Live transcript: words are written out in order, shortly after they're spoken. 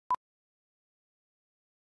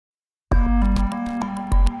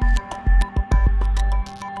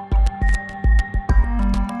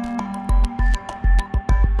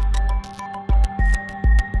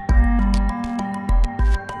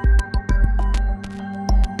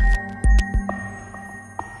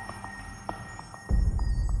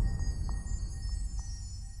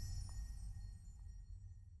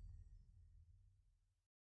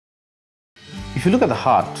If you look at the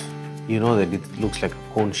heart, you know that it looks like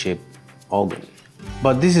a cone-shaped organ.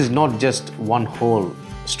 But this is not just one whole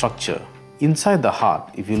structure. Inside the heart,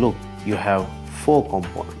 if you look, you have 4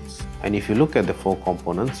 components. And if you look at the 4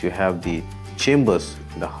 components, you have the chambers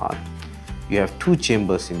in the heart. You have 2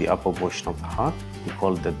 chambers in the upper portion of the heart. We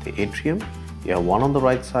call that the atrium. You have one on the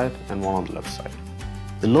right side and one on the left side.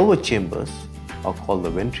 The lower chambers are called the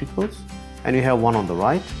ventricles, and you have one on the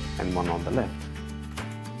right and one on the left.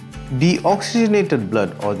 Deoxygenated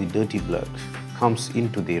blood or the dirty blood comes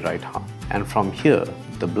into the right heart, and from here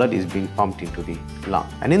the blood is being pumped into the lung,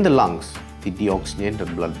 and in the lungs the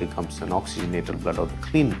deoxygenated blood becomes an oxygenated blood or the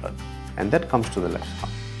clean blood, and that comes to the left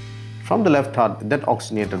heart. From the left heart, that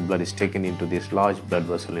oxygenated blood is taken into this large blood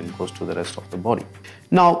vessel and goes to the rest of the body.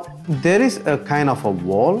 Now, there is a kind of a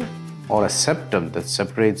wall or a septum that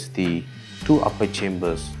separates the 2 upper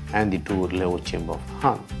chambers and the 2 lower chambers of the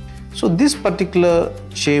heart. So this particular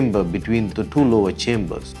chamber between the 2 lower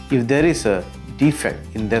chambers, if there is a defect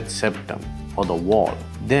in that septum or the wall,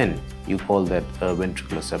 then you call that a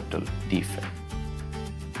ventricular septal defect.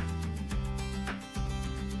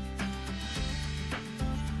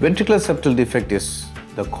 Ventricular septal defect is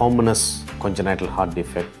the commonest congenital heart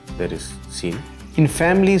defect that is seen. In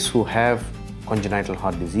families who have congenital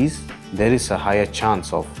heart disease, there is a higher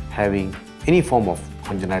chance of having any form of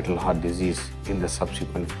congenital heart disease in the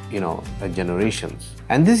subsequent generations.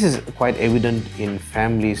 And this is quite evident in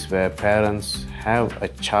families where parents have a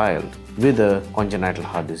child with a congenital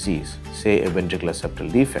heart disease, say a ventricular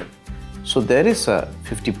septal defect. So there is a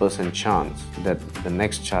 50% chance that the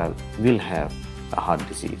next child will have a heart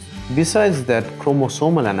disease. Besides that,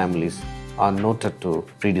 chromosomal anomalies are noted to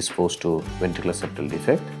predispose to ventricular septal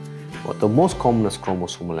defect. But the most commonest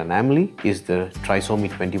chromosomal anomaly is the trisomy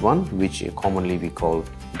 21, which commonly we call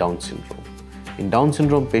Down syndrome. In Down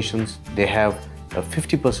syndrome patients, they have a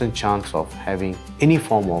 50% chance of having any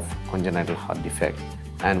form of congenital heart defect,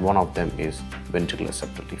 and one of them is ventricular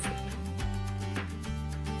septal defect.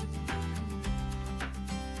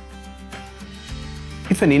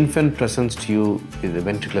 If an infant presents to you with a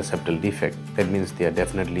ventricular septal defect, that means they are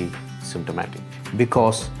definitely symptomatic.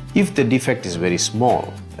 Because if the defect is very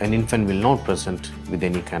small, an infant will not present with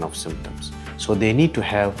any kind of symptoms. So they need to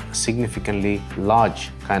have a significantly large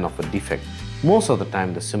kind of a defect. Most of the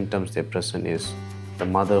time, the symptoms they present is the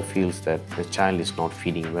mother feels that the child is not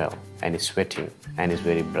feeding well and is sweating and is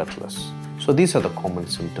very breathless. So these are the common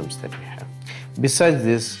symptoms that we have. Besides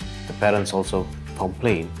this, the parents also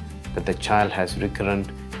complain that the child has recurrent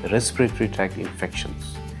respiratory tract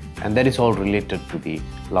infections, and that is all related to the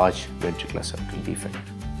large ventricular septal defect.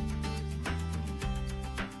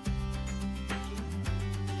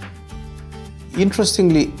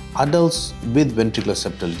 Interestingly, adults with ventricular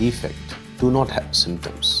septal defect do not have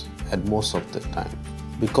symptoms at most of the time,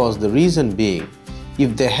 because the reason being,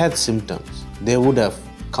 if they had symptoms, they would have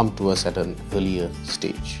come to us at an earlier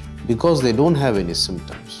stage. Because they don't have any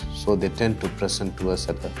symptoms, so they tend to present to us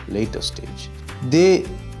at a later stage. They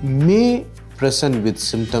may present with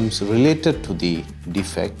symptoms related to the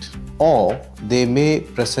defect, or they may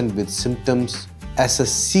present with symptoms as a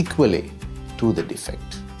sequelae to the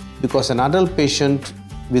defect. Because an adult patient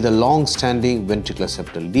with a long-standing ventricular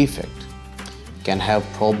septal defect can have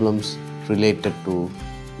problems related to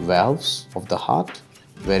valves of the heart,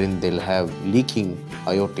 wherein they'll have leaking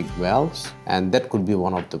aortic valves, and that could be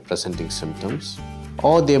one of the presenting symptoms.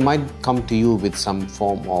 Or they might come to you with some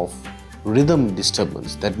form of rhythm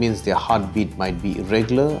disturbance. That means their heartbeat might be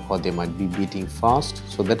irregular, or they might be beating fast,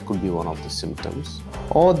 so that could be one of the symptoms.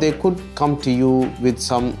 Or they could come to you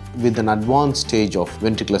with an advanced stage of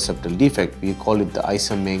ventricular septal defect. We call it the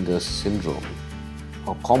Eisenmenger syndrome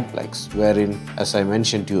or complex, wherein, as I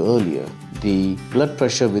mentioned to you earlier, the blood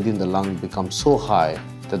pressure within the lung becomes so high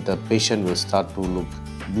that the patient will start to look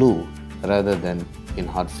blue rather than in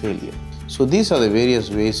heart failure. So these are the various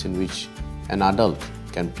ways in which an adult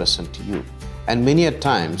can present to you. And many a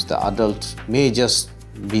times the adult may just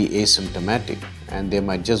be asymptomatic, and they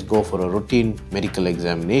might just go for a routine medical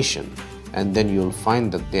examination, and then you'll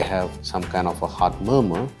find that they have some kind of a heart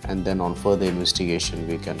murmur, and then on further investigation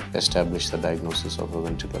we can establish the diagnosis of a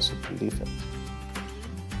ventricular septal defect.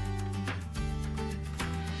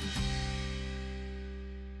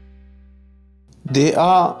 There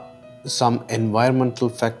are some environmental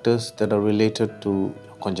factors that are related to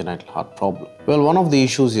congenital heart problem. Well, one of the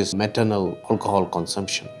issues is maternal alcohol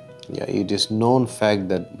consumption. It is known fact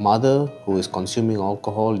that mother who is consuming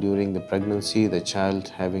alcohol during the pregnancy, the child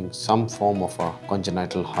having some form of a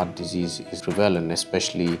congenital heart disease is prevalent,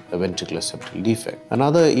 especially a ventricular septal defect.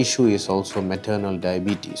 Another issue is also maternal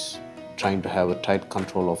diabetes. Trying to have a tight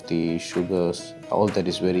control of the sugars, all that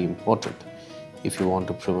is very important. if you want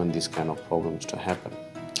to prevent these kind of problems to happen.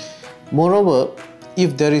 Moreover,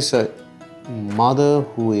 if there is a mother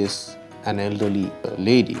who is an elderly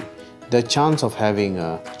lady, the chance of having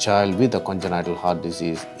a child with a congenital heart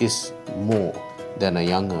disease is more than a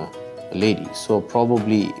younger lady. So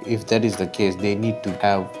probably if that is the case, they need to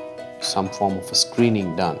have some form of a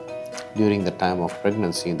screening done during the time of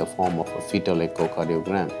pregnancy in the form of a fetal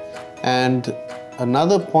echocardiogram. And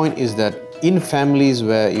another point is that in families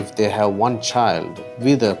where if they have one child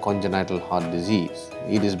with a congenital heart disease,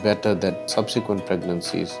 it is better that subsequent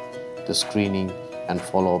pregnancies, the screening and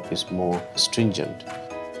follow-up is more stringent.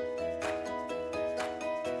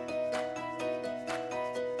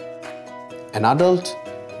 An adult,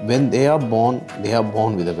 when they are born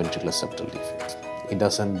with a ventricular septal defect. It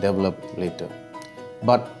doesn't develop later.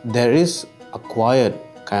 But there is acquired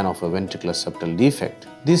kind of a ventricular septal defect.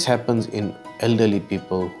 This happens in elderly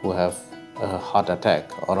people who have a heart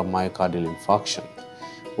attack or a myocardial infarction.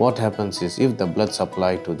 What happens is if the blood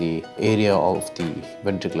supply to the area of the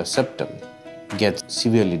ventricular septum gets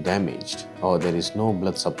severely damaged, or there is no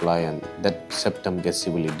blood supply and that septum gets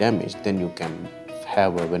severely damaged, then you can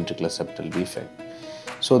have a ventricular septal defect.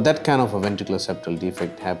 So that kind of a ventricular septal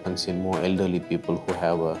defect happens in more elderly people who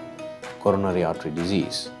have a coronary artery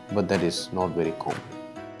disease, but that is not very common.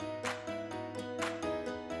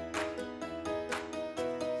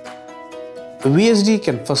 The VSD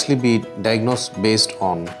can firstly be diagnosed based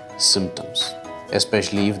on symptoms,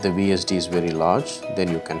 especially if the VSD is very large.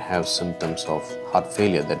 Then you can have symptoms of heart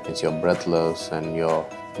failure. That means you're breathless and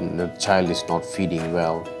the child is not feeding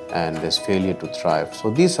well and there's failure to thrive.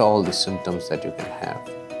 So these are all the symptoms that you can have.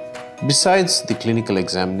 Besides the clinical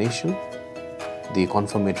examination, the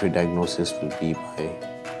confirmatory diagnosis will be by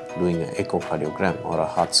doing an echocardiogram or a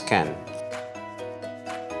heart scan.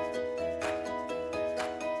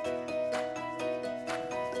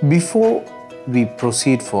 Before we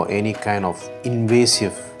proceed for any kind of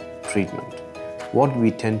invasive treatment, what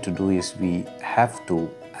we tend to do is we have to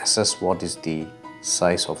assess what is the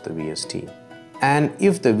size of the VSD. And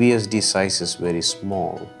if the VSD size is very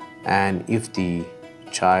small and if the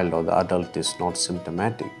child or the adult is not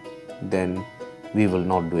symptomatic, then we will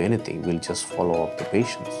not do anything, we'll just follow up the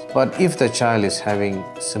patients. But if the child is having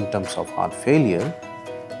symptoms of heart failure,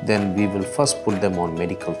 then we will first put them on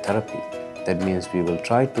medical therapy. That means we will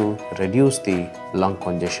try to reduce the lung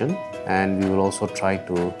congestion and we will also try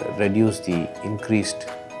to reduce the increased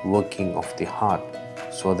working of the heart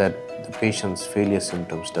so that the patient's failure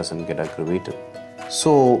symptoms doesn't get aggravated.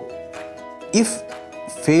 So if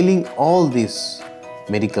failing all this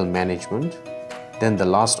medical management, then the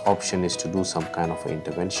last option is to do some kind of an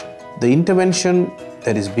intervention. The intervention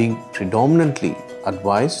that is being predominantly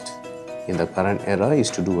advised in the current era is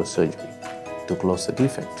to do a surgery to close the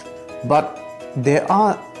defect. But there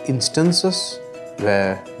are instances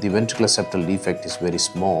where the ventricular septal defect is very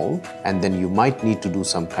small and then you might need to do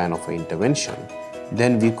some kind of an intervention.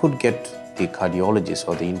 Then we could get the cardiologist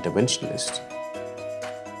or the interventionist.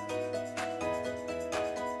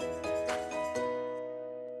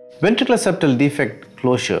 Ventricular septal defect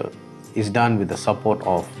closure is done with the support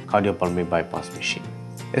of cardiopulmonary bypass machine.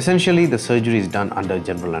 Essentially, the surgery is done under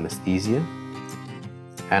general anesthesia.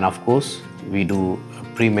 And of course, we do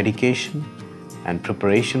pre-medication and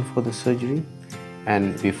preparation for the surgery.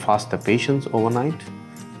 And we fast the patients overnight.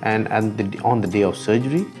 And on the day of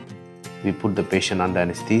surgery, we put the patient under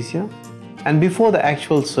anesthesia. And before the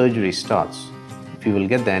actual surgery starts, we will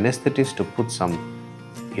get the anesthetist to put some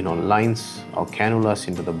lines or cannulas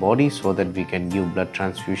into the body so that we can give blood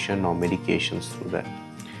transfusion or medications through that.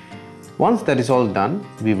 Once that is all done,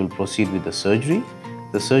 we will proceed with the surgery.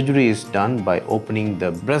 The surgery is done by opening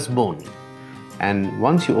the breastbone. And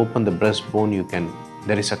once you open the breastbone,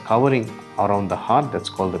 there is a covering around the heart that's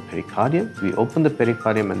called the pericardium. We open the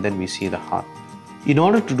pericardium and then we see the heart. In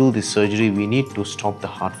order to do this surgery, we need to stop the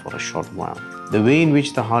heart for a short while. The way in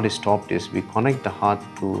which the heart is stopped is we connect the heart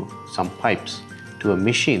to some pipes to a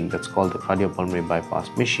machine that's called the cardiopulmonary bypass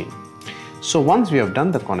machine. So once we have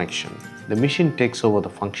done the connection, the machine takes over the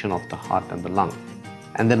function of the heart and the lung.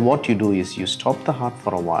 And then what you do is you stop the heart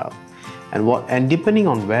for a while. And depending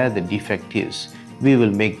on where the defect is, we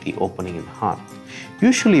will make the opening in the heart.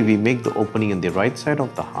 Usually we make the opening in the right side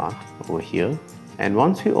of the heart over here. And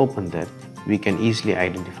once we open that, we can easily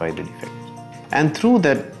identify the defect. And through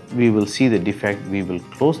that, we will see the defect. We will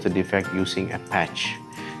close the defect using a patch.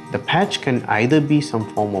 The patch can either be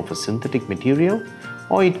some form of a synthetic material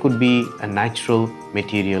or it could be a natural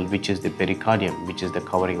material, which is the pericardium, which is the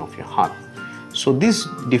covering of your heart. So these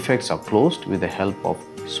defects are closed with the help of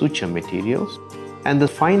suture materials, and the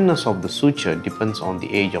fineness of the suture depends on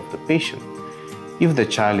the age of the patient. If the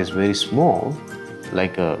child is very small,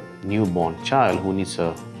 like a newborn child who needs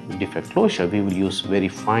a defect closure, we will use very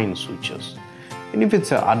fine sutures. And if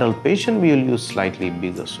it's an adult patient, we will use slightly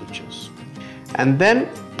bigger sutures. And then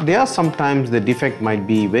there are sometimes the defect might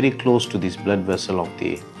be very close to this blood vessel of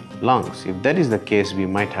the lungs. If that is the case, we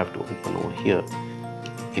might have to open over here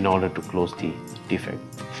in order to close the defect.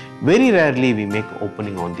 Very rarely we make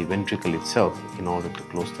opening on the ventricle itself in order to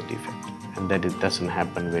close the defect, and that it doesn't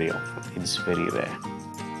happen very often. It's very rare.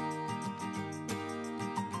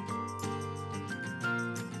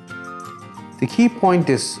 The key point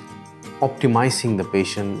is optimizing the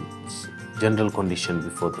patient's general condition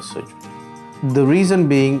before the surgery. The reason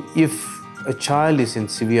being, if a child is in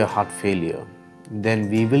severe heart failure,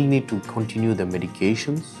 then we will need to continue the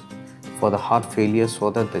medications for the heart failure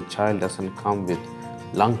so that the child doesn't come with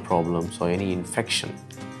lung problems or any infection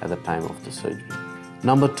at the time of the surgery.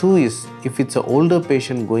 Number two is, if it's an older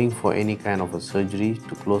patient going for any kind of a surgery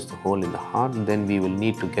to close the hole in the heart, then we will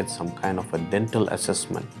need to get some kind of a dental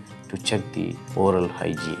assessment to check the oral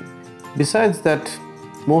hygiene. Besides that,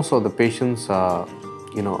 most of the patients are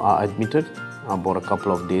admitted about a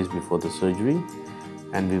couple of days before the surgery,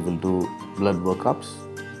 and we will do blood workups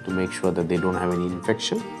to make sure that they don't have any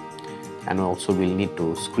infection. And also we'll need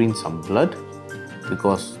to screen some blood,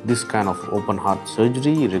 because this kind of open heart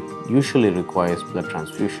surgery usually requires blood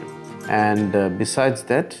transfusion. And besides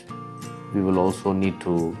that, we will also need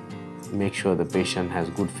to make sure the patient has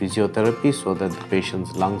good physiotherapy so that the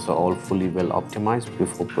patient's lungs are all fully well optimized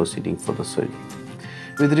before proceeding for the surgery.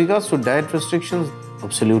 With regards to diet restrictions,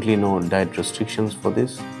 absolutely no diet restrictions for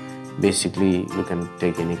this. Basically, you can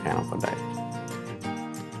take any kind of a diet.